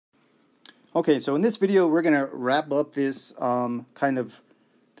Okay, so in this video we're going to wrap up this kind of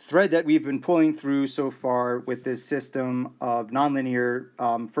thread that we've been pulling through so far with this system of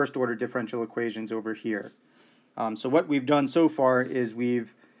nonlinear first order differential equations over here. So what we've done so far is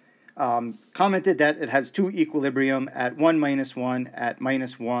we've commented that it has two equilibrium at 1, minus 1, at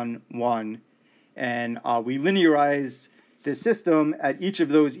minus 1, 1, and we linearized this system at each of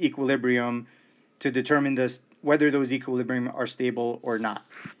those equilibrium to determine whether those equilibrium are stable or not.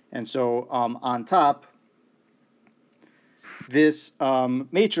 And so on top, this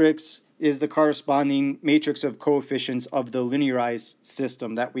matrix is the corresponding matrix of coefficients of the linearized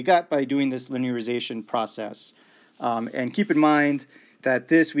system that we got by doing this linearization process. And keep in mind that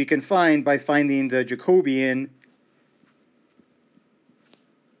this we can find by finding the Jacobian,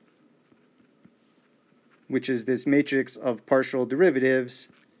 which is this matrix of partial derivatives,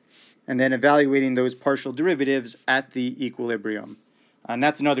 and then evaluating those partial derivatives at the equilibrium. And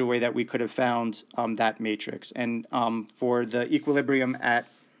that's another way that we could have found that matrix. And for the equilibrium at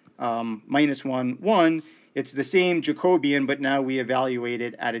minus 1, 1, it's the same Jacobian, but now we evaluate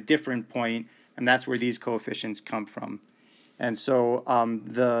it at a different point, and that's where these coefficients come from. And so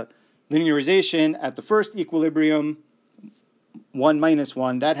the linearization at the first equilibrium, 1, minus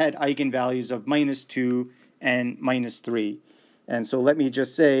 1, that had eigenvalues of minus 2 and minus 3. And so let me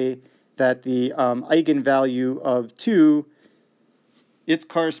just say that the eigenvalue of 2, its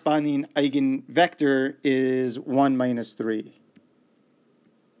corresponding eigenvector is 1 minus 3.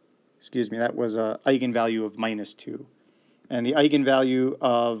 Excuse me, that was an eigenvalue of minus 2. And the eigenvalue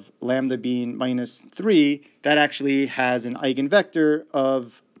of lambda being minus 3, that actually has an eigenvector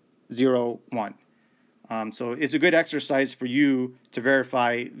of 0, 1. So it's a good exercise for you to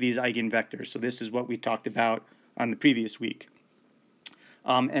verify these eigenvectors. So this is what we talked about on the previous week.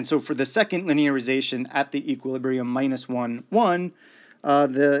 And so for the second linearization at the equilibrium minus 1, 1,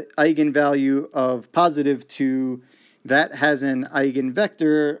 the eigenvalue of positive 2, that has an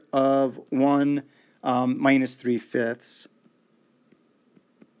eigenvector of 1 minus 3/5.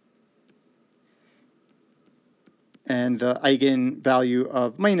 And the eigenvalue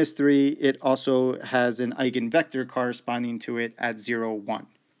of minus 3, it also has an eigenvector corresponding to it at 0, 1.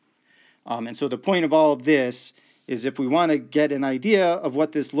 And so the point of all of this is if we want to get an idea of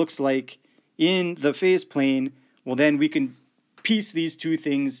what this looks like in the phase plane, well then we can piece these two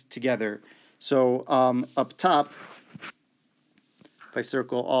things together. So up top, if I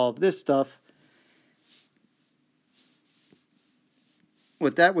circle all of this stuff,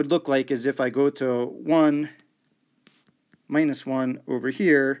 what that would look like is if I go to 1, minus 1 over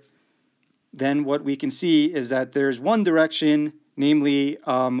here, then what we can see is that there's one direction, namely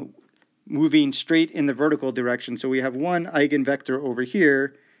moving straight in the vertical direction. So we have one eigenvector over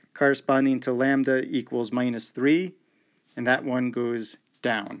here corresponding to lambda equals minus 3, and that one goes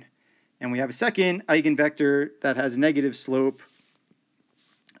down. And we have a second eigenvector that has a negative slope.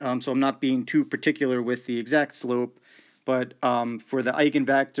 So I'm not being too particular with the exact slope, but for the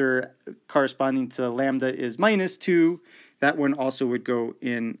eigenvector corresponding to lambda is minus 2, that one also would go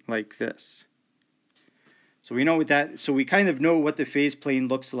in like this. So we know with that, so we kind of know what the phase plane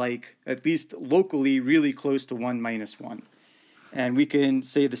looks like, at least locally, really close to 1 minus 1. And we can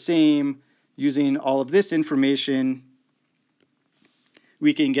say the same using all of this information.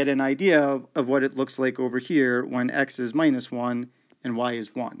 We can get an idea of what it looks like over here when x is minus 1 and y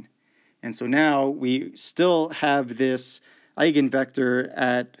is 1. And so now we still have this eigenvector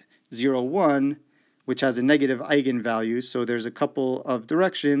at 0, 1, which has a negative eigenvalue. So there's a couple of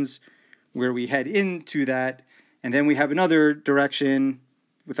directions where we head into that. And then we have another direction,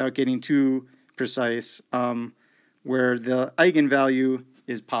 without getting too precise, where the eigenvalue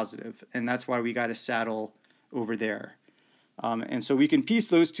is positive. And that's why we got a saddle over there. And so we can piece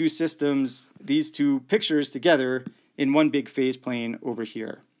those two systems, these two pictures together in one big phase plane over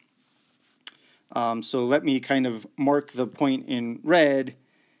here. So let me kind of mark the point in red.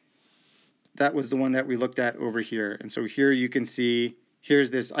 That was the one that we looked at over here. And so here you can see,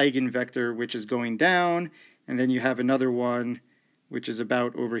 here's this eigenvector which is going down, and then you have another one which is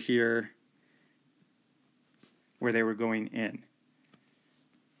about over here where they were going in.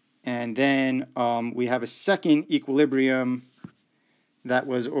 And then we have a second equilibrium that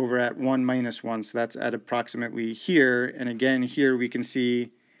was over at 1 minus 1, so that's at approximately here. And again, here we can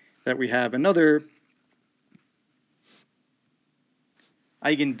see that we have another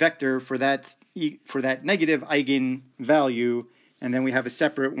eigenvector for that negative eigenvalue, and then we have a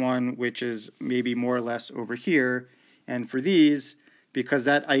separate one which is maybe more or less over here. And for these, because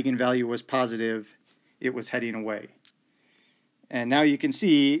that eigenvalue was positive, it was heading away. And now you can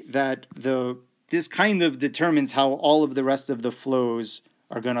see that this kind of determines how all of the rest of the flows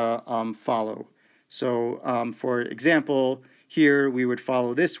are going to follow. So for example, here we would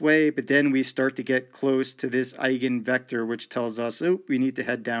follow this way, but then we start to get close to this eigenvector, which tells us, oh, we need to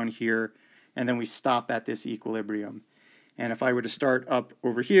head down here, and then we stop at this equilibrium. And if I were to start up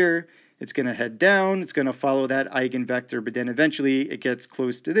over here, it's going to head down, it's going to follow that eigenvector, but then eventually it gets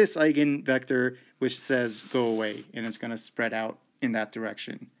close to this eigenvector, which says go away, and it's going to spread out in that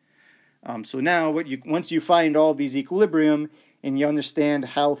direction. So now once you find all these equilibrium and you understand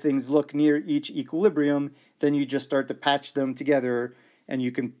how things look near each equilibrium, then you just start to patch them together and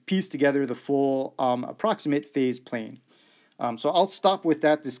you can piece together the full approximate phase plane. So I'll stop with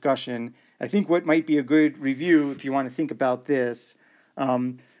that discussion. I think what might be a good review, if you want to think about this,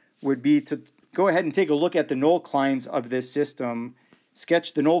 would be to go ahead and take a look at the null clients of this system,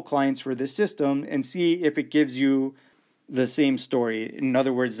 sketch the null clients for this system, and see if it gives you the same story. In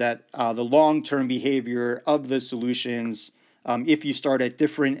other words, that the long-term behavior of the solutions, if you start at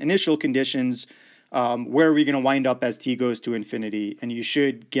different initial conditions, where are we going to wind up as t goes to infinity? And you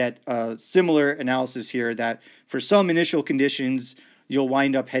should get a similar analysis here that for some initial conditions, you'll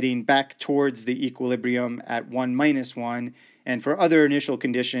wind up heading back towards the equilibrium at 1 minus 1, and for other initial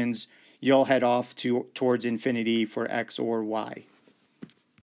conditions, you'll head off towards infinity for x or y.